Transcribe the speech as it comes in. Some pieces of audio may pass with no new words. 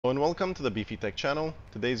Hello and welcome to the Beefy Tech channel.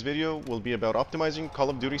 Today's video will be about optimizing Call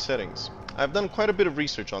of Duty settings. I've done quite a bit of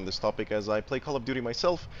research on this topic as I play Call of Duty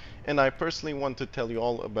myself, and I personally want to tell you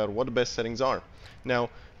all about what the best settings are. Now,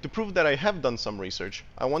 to prove that I have done some research,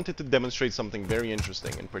 I wanted to demonstrate something very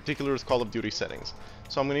interesting, in particular with Call of Duty settings.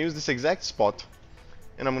 So I'm going to use this exact spot,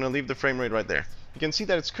 and I'm going to leave the frame rate right there. You can see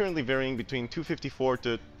that it's currently varying between 254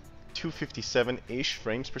 to 257-ish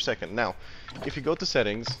frames per second. Now, if you go to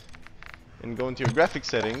settings, and go into your graphics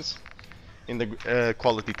settings in the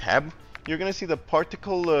quality tab, you're going to see the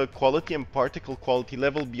particle quality and particle quality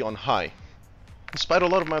level be on high, despite a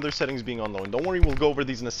lot of my other settings being on low. And don't worry, we'll go over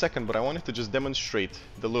these in a second, but I wanted to just demonstrate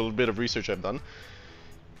the little bit of research I've done.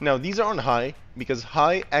 Now, these are on high because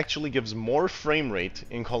high actually gives more frame rate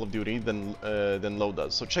in Call of Duty than low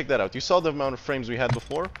does. So check that out. You saw the amount of frames we had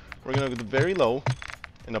before. We're going to go to very low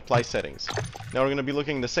and apply settings. Now we're going to be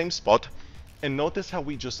looking in the same spot. And notice how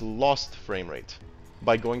we just lost frame rate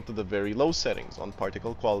by going to the very low settings on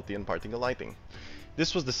particle quality and particle lighting.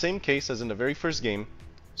 This was the same case as in the very first game,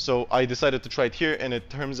 so I decided to try it here, and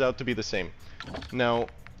it turns out to be the same. Now,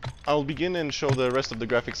 I'll begin and show the rest of the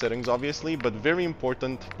graphic settings, obviously, but very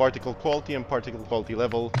important, particle quality and particle quality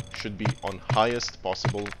level should be on highest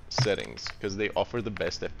possible settings, because they offer the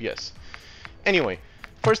best FPS. Anyway,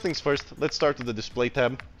 first things first, let's start with the display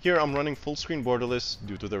tab. Here I'm running full screen borderless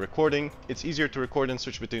due to the recording. It's easier to record and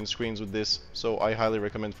switch between screens with this, so I highly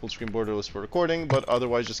recommend full screen borderless for recording, but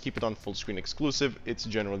otherwise just keep it on full screen exclusive. It's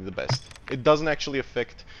generally the best. It doesn't actually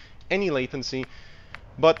affect any latency,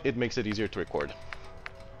 but it makes it easier to record.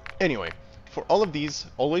 Anyway, for all of these,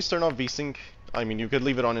 always turn off VSync. I mean, you could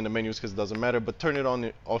leave it on in the menus because it doesn't matter, but turn it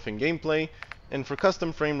on off in gameplay. And for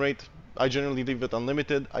custom frame rate, I generally leave it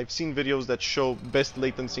unlimited. I've seen videos that show best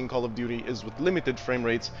latency in Call of Duty is with limited frame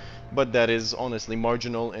rates, but that is honestly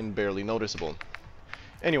marginal and barely noticeable.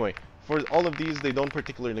 Anyway, for all of these, they don't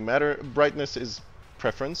particularly matter. Brightness is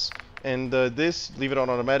preference, and this, leave it on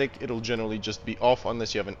automatic. It'll generally just be off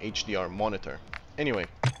unless you have an HDR monitor. Anyway,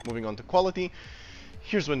 moving on to quality,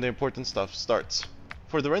 here's when the important stuff starts.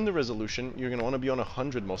 For the render resolution, you're going to want to be on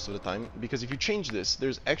 100 most of the time, because if you change this,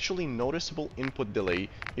 there's actually noticeable input delay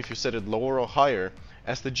if you set it lower or higher,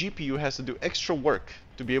 as the GPU has to do extra work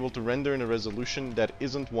to be able to render in a resolution that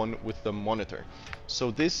isn't one with the monitor.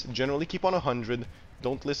 So this, generally keep on 100,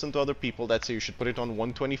 don't listen to other people that say you should put it on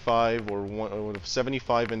 125 or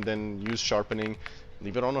 75 and then use sharpening.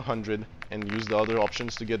 Leave it on 100 and use the other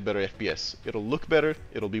options to get better FPS. It'll look better,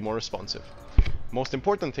 it'll be more responsive. Most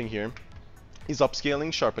important thing here is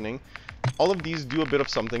upscaling, sharpening. All of these do a bit of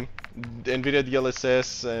something. NVIDIA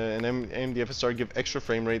DLSS and AMD FSR give extra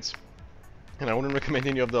frame rates, and I wouldn't recommend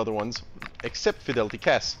any of the other ones, except Fidelity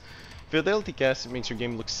CAS. Fidelity CAS makes your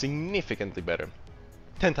game look significantly better,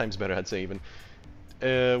 10 times better I'd say even,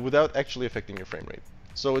 without actually affecting your frame rate.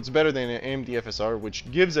 So it's better than AMD FSR, which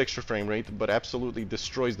gives extra frame rate, but absolutely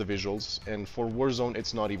destroys the visuals, and for Warzone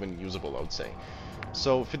it's not even usable, I would say.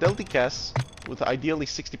 So Fidelity CAS, with ideally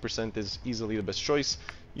 60%, is easily the best choice.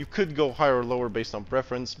 You could go higher or lower based on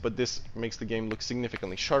preference, but this makes the game look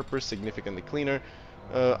significantly sharper, significantly cleaner.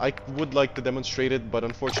 I would like to demonstrate it, but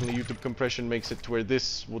unfortunately YouTube compression makes it to where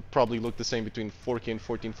this would probably look the same between 4K and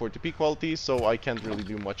 1440p quality, so I can't really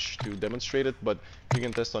do much to demonstrate it, but you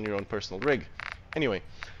can test on your own personal rig. Anyway,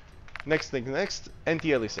 next,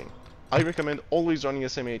 anti-aliasing. I recommend always running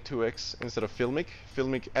SMA2X instead of Filmic.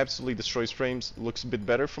 Filmic absolutely destroys frames, looks a bit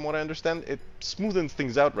better from what I understand. It smoothens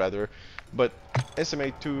things out rather, but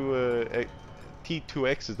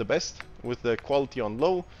T2X is the best with the quality on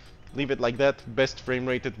low. Leave it like that, best frame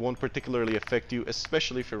rate, it won't particularly affect you,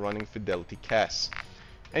 especially if you're running Fidelity CAS.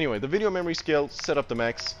 Anyway, the video memory scale, set up the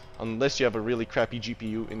max, unless you have a really crappy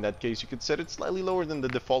GPU. In that case, you could set it slightly lower than the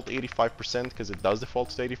default 85%, because it does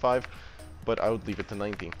default to 85, but I would leave it to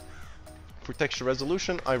 90. For texture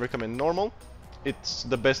resolution, I recommend normal. It's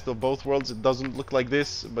the best of both worlds. It doesn't look like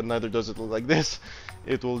this, but neither does it look like this.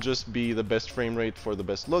 It will just be the best frame rate for the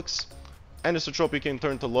best looks. Anisotropy can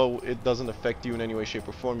turn to low. It doesn't affect you in any way, shape,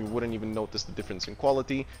 or form. You wouldn't even notice the difference in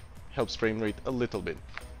quality. Helps frame rate a little bit.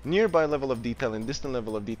 Nearby level of detail and distant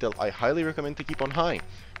level of detail, I highly recommend to keep on high,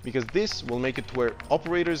 because this will make it to where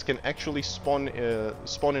operators can actually spawn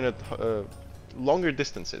in at longer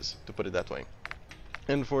distances, to put it that way.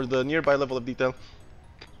 And for the nearby level of detail,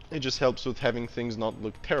 it just helps with having things not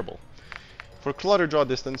look terrible. For clutter draw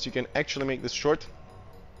distance, you can actually make this short.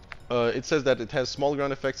 It says that it has small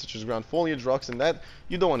ground effects such as ground foliage, rocks, and that.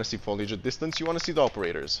 You don't want to see foliage at distance, you want to see the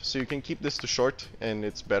operators. So you can keep this to short, and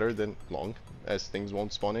it's better than long, as things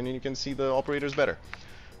won't spawn in and you can see the operators better.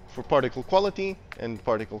 For particle quality and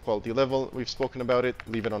particle quality level, we've spoken about it.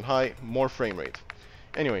 Leave it on high, more frame rate.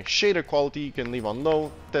 Anyway, shader quality you can leave on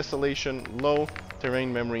low, tessellation low,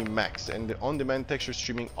 terrain memory max, and the on-demand texture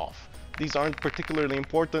streaming off. These aren't particularly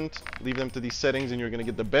important, leave them to these settings and you're going to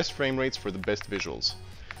get the best frame rates for the best visuals.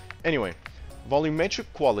 Anyway, volumetric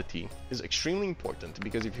quality is extremely important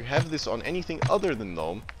because if you have this on anything other than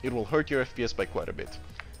low, it will hurt your FPS by quite a bit.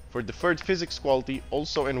 For deferred physics quality,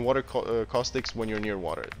 also in water caustics when you're near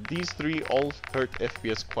water. These three all hurt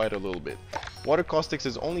FPS quite a little bit. Water caustics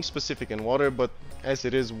is only specific in water, but as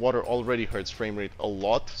it is, water already hurts frame rate a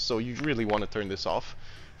lot, so you really want to turn this off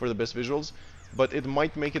for the best visuals. But it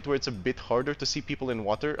might make it where it's a bit harder to see people in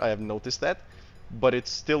water, I have noticed that, but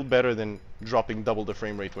it's still better than dropping double the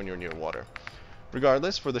frame rate when you're near water.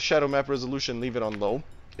 Regardless, for the shadow map resolution, leave it on low.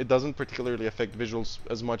 It doesn't particularly affect visuals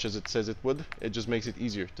as much as it says it would. It just makes it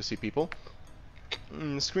easier to see people.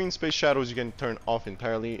 Screen space shadows you can turn off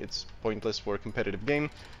entirely. It's pointless for a competitive game.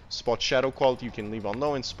 Spot shadow quality you can leave on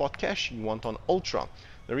low, and spot cache you want on ultra.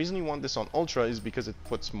 The reason you want this on ultra is because it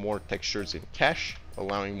puts more textures in cache,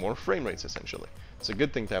 allowing more frame rates essentially. It's a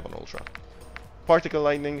good thing to have on ultra. Particle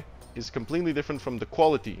lightning is completely different from the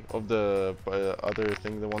quality of the other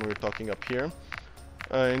thing, the one we're talking up here.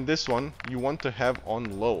 In this one, you want to have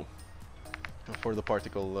on low for the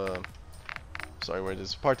particle,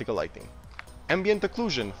 particle lighting. Ambient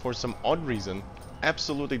occlusion, for some odd reason,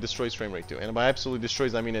 absolutely destroys frame rate too. And by absolutely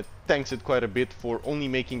destroys, I mean it tanks it quite a bit for only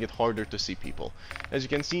making it harder to see people. As you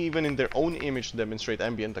can see, even in their own image to demonstrate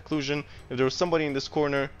ambient occlusion, if there was somebody in this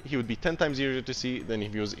corner, he would be 10 times easier to see than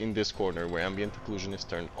if he was in this corner where ambient occlusion is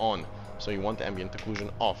turned on. So you want ambient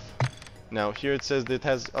occlusion off. Now here it says that it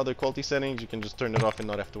has other quality settings, you can just turn it off and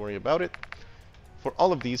not have to worry about it. For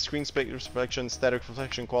all of these, screen space reflection, static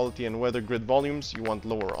reflection quality, and weather grid volumes, you want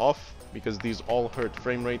lower off, because these all hurt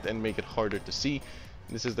frame rate and make it harder to see.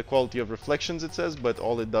 This is the quality of reflections it says, but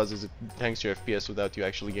all it does is it tanks your FPS without you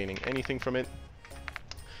actually gaining anything from it.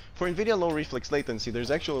 For NVIDIA low reflex latency,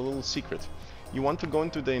 there's actually a little secret. You want to go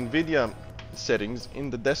into the NVIDIA settings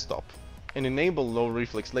in the desktop and enable low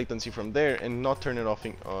reflex latency from there and not turn it off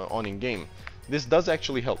on in game. This does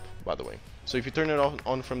actually help, by the way. So if you turn it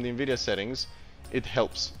on from the NVIDIA settings, it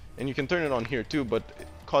helps. And you can turn it on here too, but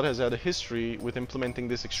COD has had a history with implementing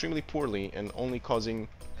this extremely poorly and only causing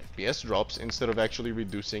FPS drops instead of actually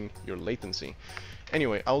reducing your latency.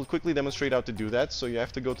 Anyway, I'll quickly demonstrate how to do that. So you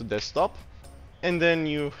have to go to desktop, and then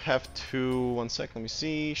you have to, one sec, let me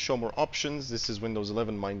see, show more options. This is Windows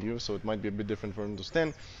 11, mind you, so it might be a bit different from Windows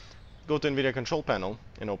 10. Go to NVIDIA control panel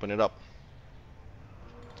and open it up.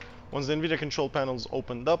 Once the NVIDIA control panel is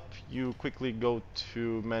opened up, you quickly go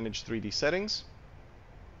to manage 3D settings.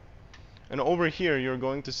 And over here, you're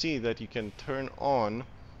going to see that you can turn on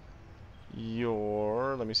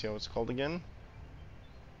your, let me see how it's called again,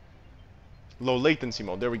 low latency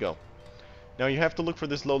mode. There we go. Now you have to look for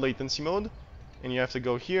this low latency mode, and you have to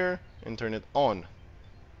go here and turn it on.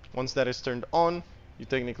 Once that is turned on, you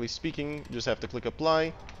technically speaking just have to click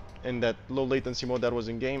apply, and that low latency mode that was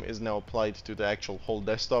in game is now applied to the actual whole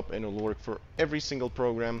desktop, and it will work for every single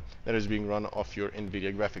program that is being run off your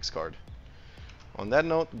NVIDIA graphics card. On that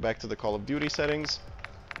note, back to the Call of Duty settings.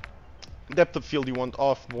 Depth of field you want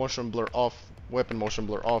off, motion blur off, weapon motion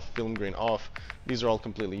blur off, film grain off. These are all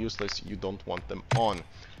completely useless, you don't want them on.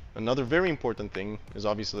 Another very important thing is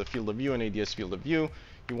obviously the field of view and ADS field of view.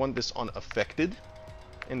 You want this on affected,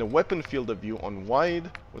 and the weapon field of view on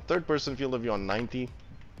wide, with third person field of view on 90.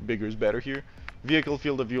 Bigger is better here. Vehicle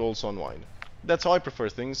field of view also on wide. That's how I prefer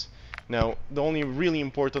things. Now, the only really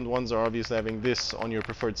important ones are obviously having this on your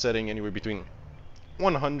preferred setting anywhere between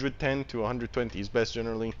 110 to 120 is best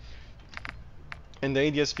generally, and the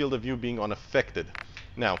ADS field of view being on affected.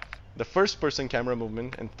 Now, the first person camera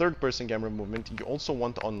movement and third person camera movement you also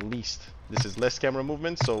want on least. This is less camera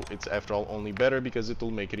movement, so it's after all only better because it will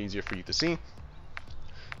make it easier for you to see.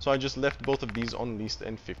 So I just left both of these on least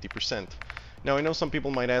and 50%. Now I know some people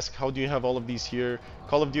might ask, how do you have all of these here?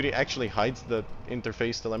 Call of Duty actually hides the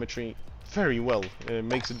interface telemetry very well. It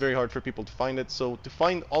makes it very hard for people to find it. So to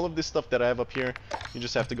find all of this stuff that I have up here, you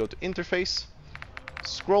just have to go to interface,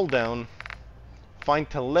 scroll down, find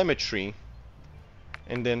telemetry,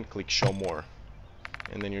 and then click show more.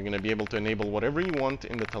 And then you're going to be able to enable whatever you want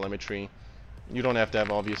in the telemetry. You don't have to have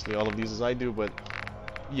obviously all of these as I do, but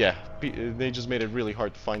yeah, they just made it really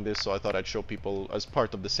hard to find this, so I thought I'd show people as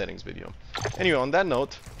part of the settings video. Anyway, on that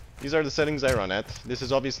note, these are the settings I run at. This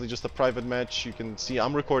is obviously just a private match. You can see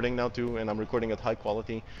I'm recording now too, and I'm recording at high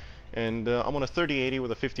quality. And I'm on a 3080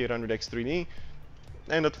 with a 5800X 3D.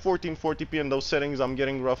 And at 1440p in those settings, I'm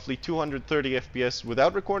getting roughly 230 FPS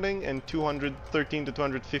without recording and 213 to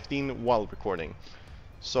 215 while recording.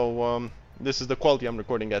 So this is the quality I'm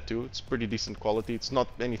recording at too. It's pretty decent quality. It's not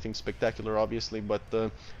anything spectacular, obviously, but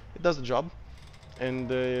it does the job.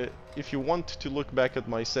 And if you want to look back at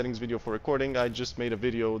my settings video for recording, I just made a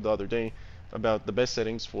video the other day about the best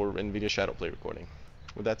settings for NVIDIA Shadowplay recording.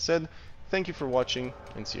 With that said, thank you for watching,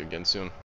 and see you again soon.